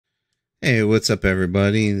Hey, what's up,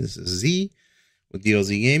 everybody? This is Z with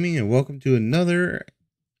DLZ Gaming, and welcome to another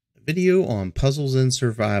video on puzzles and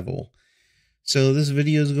survival. So this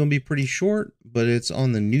video is going to be pretty short, but it's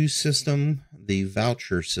on the new system, the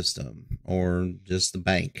voucher system, or just the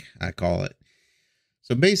bank, I call it.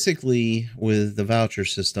 So basically, with the voucher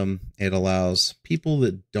system, it allows people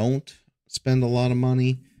that don't spend a lot of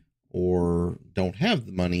money or don't have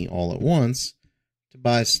the money all at once to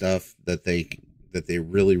buy stuff that they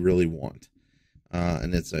really want.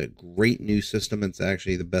 And it's a great new system. It's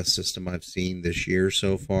actually the best system I've seen this year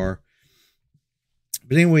so far.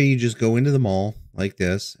 But anyway, you just go into the mall like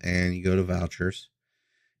this, and you go to vouchers,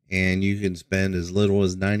 and you can spend as little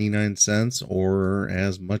as 99 cents or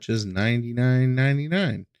as much as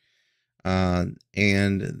 $99.99.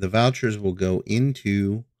 And the vouchers will go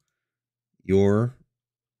into your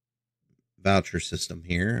voucher system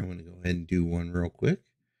here. I'm going to go ahead and do one real quick.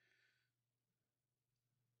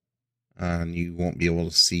 And you won't be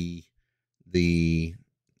able to see the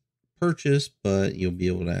purchase, but you'll be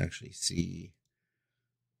able to actually see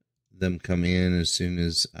them come in as soon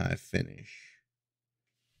as I finish.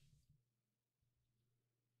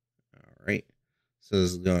 All right. So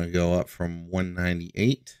this is going to go up from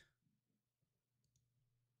 $198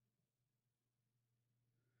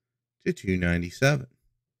 to $297.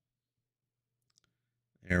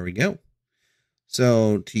 There we go.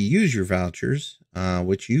 So to use your vouchers,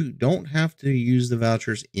 which you don't have to use the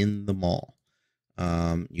vouchers in the mall.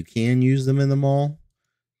 You can use them in the mall,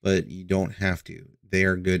 but you don't have to. They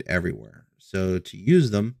are good everywhere. So to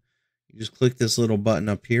use them, you just click this little button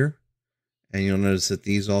up here, and you'll notice that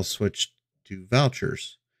these all switch to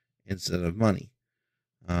vouchers instead of money.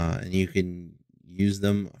 And you can use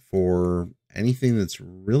them for anything that's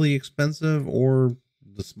really expensive or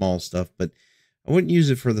the small stuff, but I wouldn't use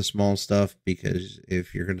it for the small stuff, because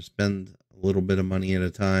if you're going to spend a little bit of money at a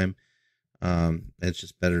time, it's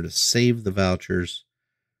just better to save the vouchers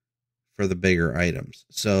for the bigger items.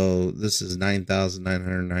 So this is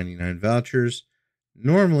 9,999 vouchers.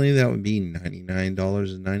 Normally that would be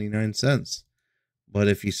 $99.99. But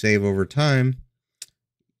if you save over time,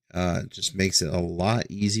 it just makes it a lot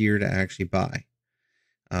easier to actually buy.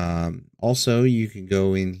 Also, you can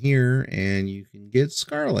go in here and you can get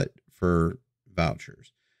Scarlet for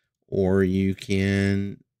vouchers, or you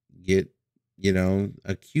can get,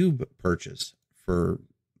 a cube purchase for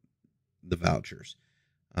the vouchers.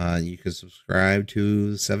 You can subscribe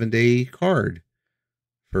to the 7-day card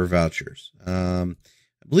for vouchers. I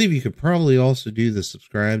believe you could probably also do the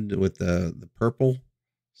subscribe with the purple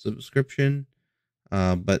subscription.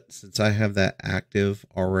 But since I have that active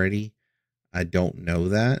already, I don't know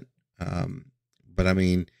that. But I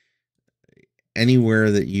mean,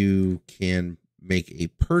 anywhere that you can make a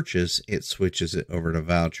purchase, it switches it over to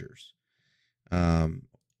vouchers.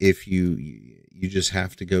 If you just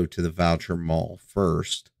have to go to the voucher mall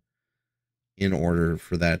first in order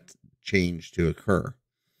for that change to occur.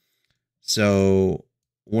 So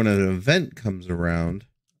when an event comes around,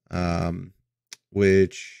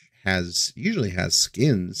 which usually has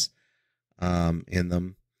skins in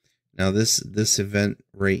them. Now this event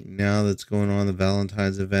right now that's going on, the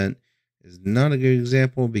Valentine's event, is not a good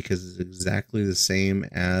example because it's exactly the same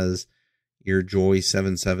as your Joy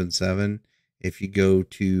 777. If you go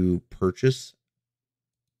to purchase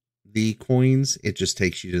the coins, it just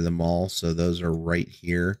takes you to the mall. So those are right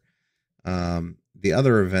here. The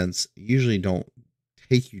other events usually don't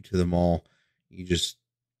take you to the mall. You just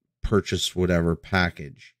purchase whatever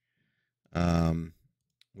package,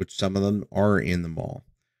 which some of them are in the mall.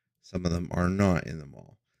 Some of them are not in the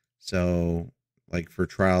mall. So like for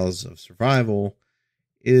Trials of Survival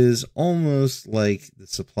is almost like the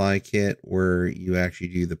supply kit, where you actually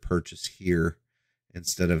do the purchase here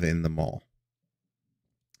instead of in the mall.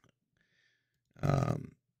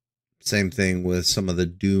 Same thing with some of the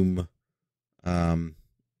Doom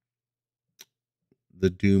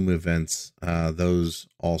events. Those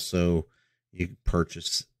also, you can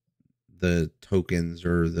purchase the tokens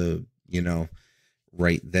or the,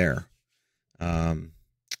 right there.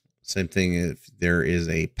 Same thing if there is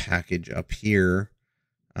a package up here,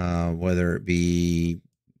 whether it be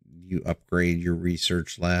you upgrade your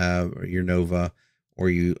research lab or your Nova, or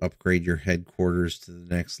you upgrade your headquarters to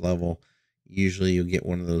the next level. Usually you'll get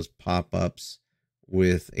one of those pop-ups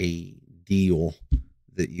with a deal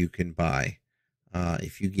that you can buy.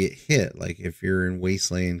 If you get hit, like if you're in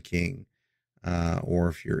Wasteland King, or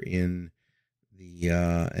if you're in the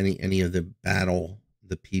any of the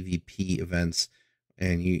PvP events,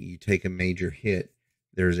 and you take a major hit,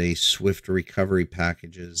 there's a swift recovery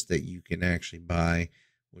packages that you can actually buy,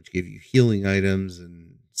 which give you healing items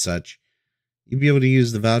and such. you'll be able to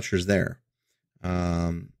use the vouchers there.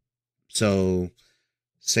 So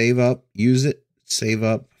save up, use it, save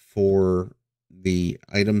up for the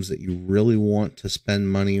items that you really want to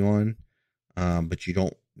spend money on, but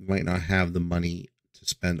you might not have the money to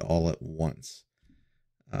spend all at once.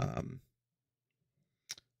 But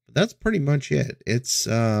that's pretty much it. It's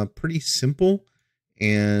pretty simple,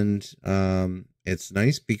 and it's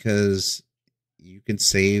nice because you can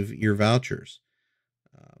save your vouchers.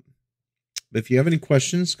 But if you have any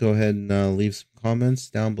questions, go ahead and leave some comments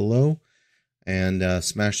down below, and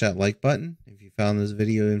smash that like button. If you found this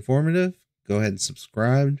video informative, go ahead and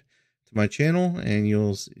subscribe to my channel, and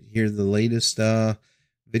you'll hear the latest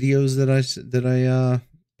videos that I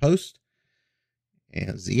post.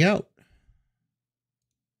 And Z out.